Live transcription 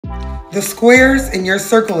The squares in your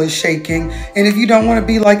circle is shaking, and if you don't want to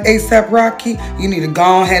be like A$AP Rocky, you need to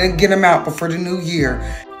go ahead and get him out before the new year.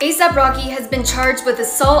 A$AP Rocky has been charged with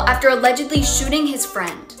assault after allegedly shooting his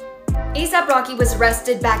friend. A$AP Rocky was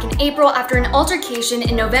arrested back in April after an altercation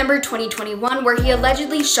in November 2021 where he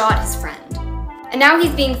allegedly shot his friend. And now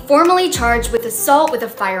he's being formally charged with assault with a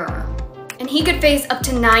firearm. And he could face up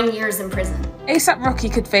to 9 years in prison. A$AP Rocky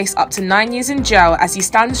could face up to 9 years in jail as he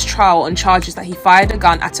stands trial on charges that he fired a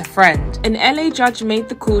gun at a friend. An LA judge made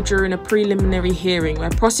the call during a preliminary hearing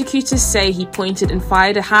where prosecutors say he pointed and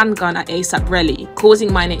fired a handgun at A$AP Rocky,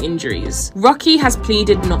 causing minor injuries. Rocky has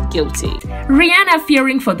pleaded not guilty. Rihanna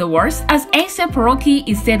fearing for the worst as A$AP Rocky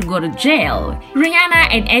is set to go to jail. Rihanna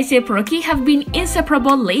and A$AP Rocky have been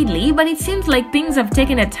inseparable lately, but it seems like things have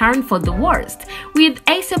taken a turn for the worst. With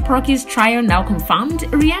A$AP Rocky's trial now confirmed,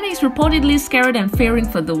 Rihanna is reportedly scared and fearing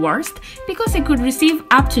for the worst because he could receive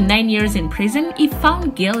up to 9 years in prison if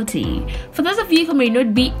found guilty. For those of you who may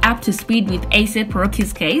not be up to speed with A$AP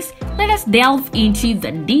Rocky's case, let us delve into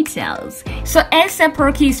the details. So A$AP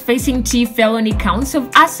Rocky is facing 2 felony counts of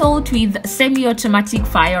assault with semi-automatic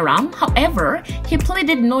firearm. However, he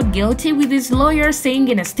pleaded not guilty, with his lawyer saying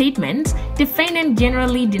in a statement, defendant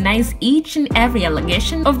generally denies each and every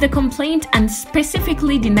allegation of the complaint and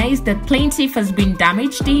specifically denies that plaintiff has been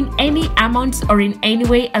damaged in any amount or in any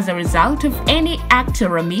way as a result of any act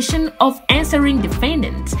or omission of answering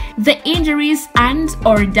defendant. The injuries and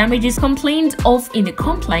or damages complained of in the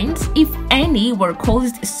complaint, if any, were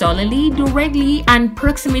caused solely, directly, and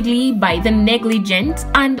proximately by the negligent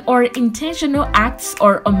and or intentional acts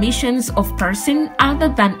or omissions of person other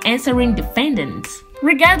than answering defendant.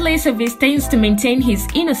 Regardless of his stance to maintain his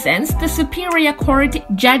innocence, the Superior Court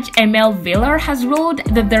Judge ML Viller has ruled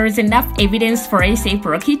that there is enough evidence for A$AP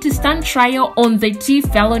Rocky to stand trial on the 2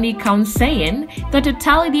 felony counts, saying the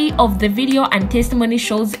totality of the video and testimony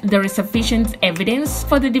shows there is sufficient evidence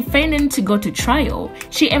for the defendant to go to trial.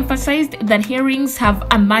 She emphasized that hearings have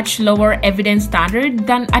a much lower evidence standard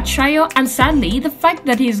than a trial, and sadly, the fact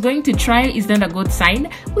that he is going to trial is not a good sign,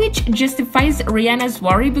 which justifies Rihanna's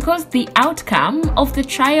worry because the outcome of the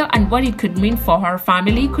trial and what it could mean for her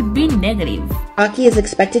family could be negative. Rocky is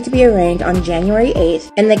expected to be arraigned on January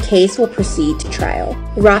 8th, and the case will proceed to trial.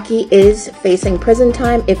 Rocky is facing prison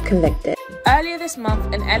time if convicted. Earlier this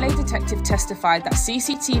month, an LA detective testified that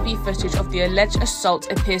CCTV footage of the alleged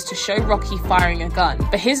assault appears to show Rocky firing a gun,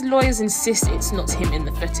 but his lawyers insist it's not him in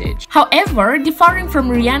the footage. However, differing from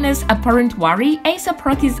Rihanna's apparent worry, A$AP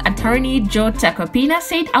Rocky's attorney Joe Tacopina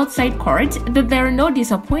said outside court that they are not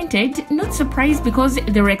disappointed, not surprised because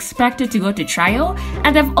they were expected to go to trial,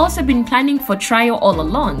 and have also been planning for trial all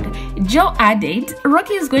along. Joe added,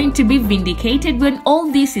 Rocky is going to be vindicated when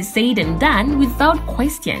all this is said and done without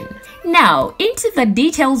question. Now, into the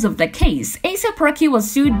details of the case. A$AP Rocky was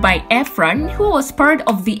sued by Efron, who was part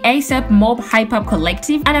of the A$AP Mob Hip-Hop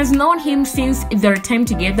collective and has known him since their time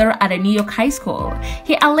together at a New York high school.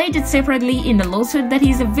 He alleged separately in the lawsuit that he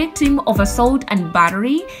is a victim of assault and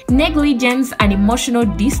battery, negligence, and emotional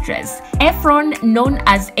distress. Efron, known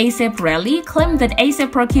as A$AP Rocky, claimed that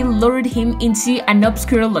A$AP Rocky lured him into an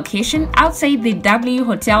obscure location outside the W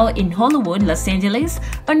Hotel in Hollywood, Los Angeles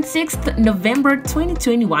on 6th November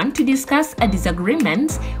 2021 to discuss a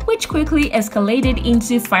disagreement, which quickly escalated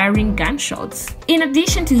into firing gunshots. In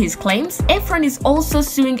addition to his claims, Efron is also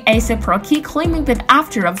suing A$AP Rocky, claiming that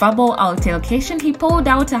after a verbal altercation, he pulled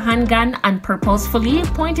out a handgun and purposefully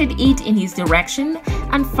pointed it in his direction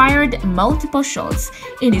and fired multiple shots.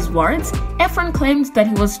 In his words, Efron claims that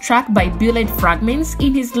he was struck by bullet fragments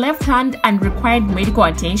in his left hand and required medical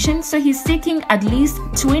attention, so he's seeking at least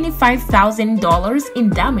 $25,000 in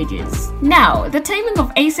damages. Now, the timing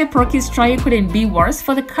of A$AP Rocky's trial couldn't be worse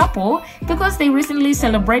for the couple because they recently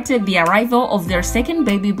celebrated the arrival of their second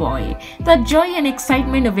baby boy. The joy and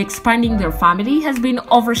excitement of expanding their family has been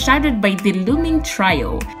overshadowed by the looming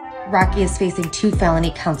trial. Rocky is facing 2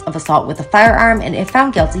 felony counts of assault with a firearm, and if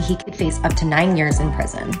found guilty, he could face up to 9 years in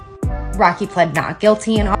prison. Rocky pled not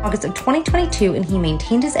guilty in August of 2022, and he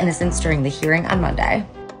maintained his innocence during the hearing on Monday.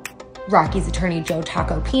 Rocky's attorney Joe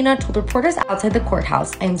Tacopina told reporters outside the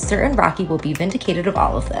courthouse, "I am certain Rocky will be vindicated of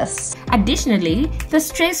all of this." Additionally, the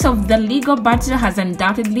stress of the legal battle has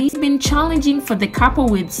undoubtedly been challenging for the couple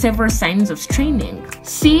with several signs of straining.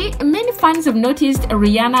 See, many fans have noticed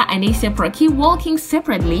Rihanna and A$AP Rocky walking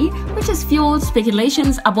separately, which has fueled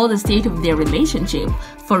speculations about the state of their relationship.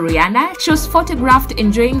 For Rihanna, she was photographed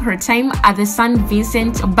enjoying her time at the St.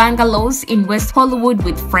 Vincent bungalows in West Hollywood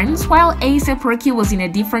with friends, while A$AP Rocky was in a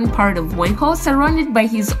different part of the vehicle surrounded by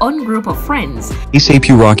his own group of friends. A$AP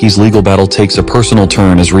Rocky's legal battle takes a personal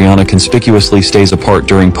turn as Rihanna conspicuously stays apart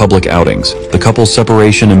during public outings. The couple's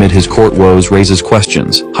separation amid his court woes raises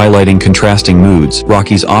questions, highlighting contrasting moods,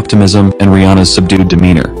 Rocky's optimism and Rihanna's subdued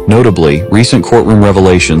demeanor. Notably, recent courtroom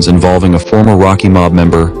revelations involving a former Rocky mob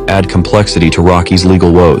member add complexity to Rocky's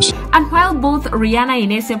legal woes. And while both Rihanna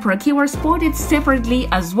and A$AP Rocky were spotted separately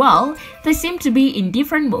as well, they seem to be in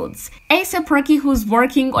different moods. A$AP Rocky, who's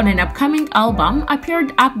working on an upcoming album,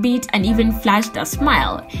 appeared upbeat and even flashed a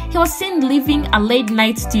smile. He was seen leaving a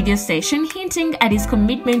late-night studio session, hinting at his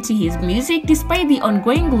commitment to his music despite the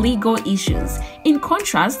ongoing legal issues. In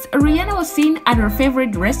contrast, Rihanna was seen at her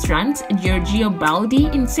favorite restaurant, Giorgio Baldi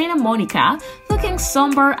in Santa Monica, looking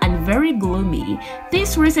somber and very gloomy.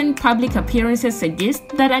 These recent public appearances suggest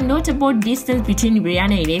that a notable distance between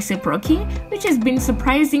Rihanna and A$AP Rocky, which has been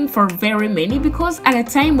surprising for very many because at a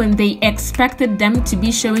time when they expected them to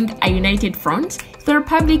be showing a united front, their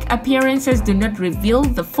public appearances do not reveal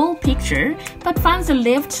the full picture, but fans are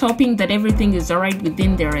left hoping that everything is alright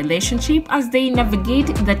within their relationship as they navigate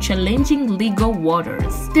the challenging legal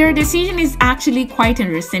waters. Their decision is actually quite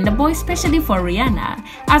understandable, especially for Rihanna.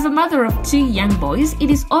 As a mother of 2 young boys,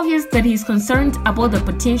 it is obvious that he's concerned about the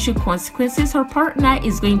potential consequences her partner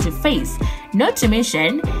is going to face, not to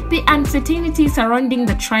mention the uncertainty surrounding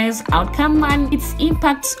the trial's outcome and its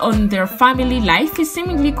impacts on their family life is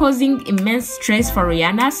seemingly causing immense stress for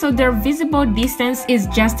Rihanna, so their visible distance is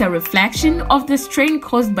just a reflection of the strain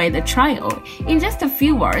caused by the trial. In just a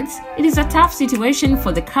few words, it is a tough situation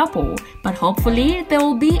for the couple, but hopefully they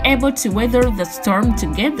will be able to weather the storm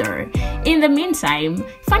together. In the meantime,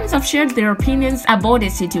 fans have shared their opinions about the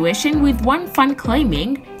situation, with one fan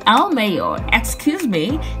claiming, "El Mayo, excuse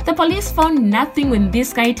me, the police found nothing when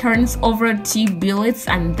this guy turns over 2 bullets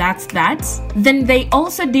and that's that. Then they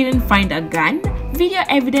also didn't find a gun. Video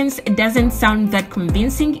evidence doesn't sound that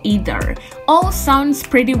convincing either. All sounds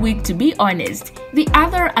pretty weak to be honest." The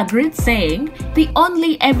other agreed, saying, "The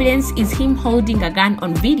only evidence is him holding a gun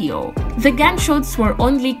on video. The gunshots were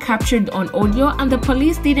only captured on audio and the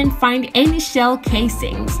police didn't find any shell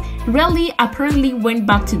casings." RiRi apparently went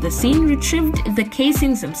back to the scene, retrieved the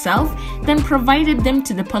casings himself, then provided them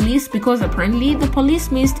to the police because apparently the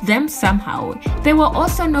police missed them somehow. There were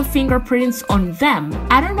also no fingerprints on them.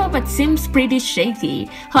 I don't know, but seems pretty shaky.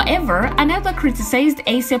 However, another criticized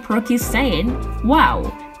A$AP Rocky, saying,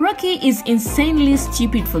 "Wow, Rocky is insanely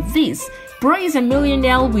stupid for this. Bro is a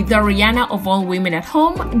millionaire with the Rihanna of all women at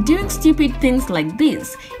home doing stupid things like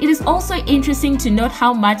this." It is also interesting to note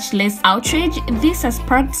how much less outrage this has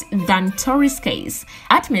sparked than Tory's case.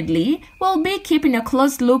 Ultimately, we'll be keeping a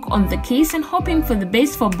close look on the case and hoping for the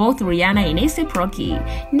best for both Rihanna and A$AP Rocky.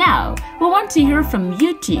 Now, we want to hear from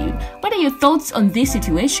you too. What are your thoughts on this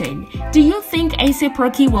situation? Do you think A$AP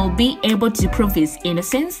Rocky will be able to prove his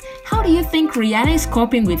innocence? How do you think Rihanna is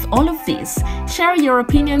coping with all of this? Share your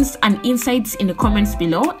opinions and insights in the comments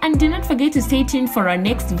below, and do not forget to stay tuned for our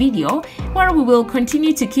next video where we will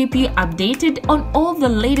continue to keep you updated on all the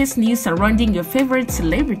latest news surrounding your favorite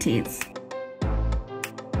celebrities.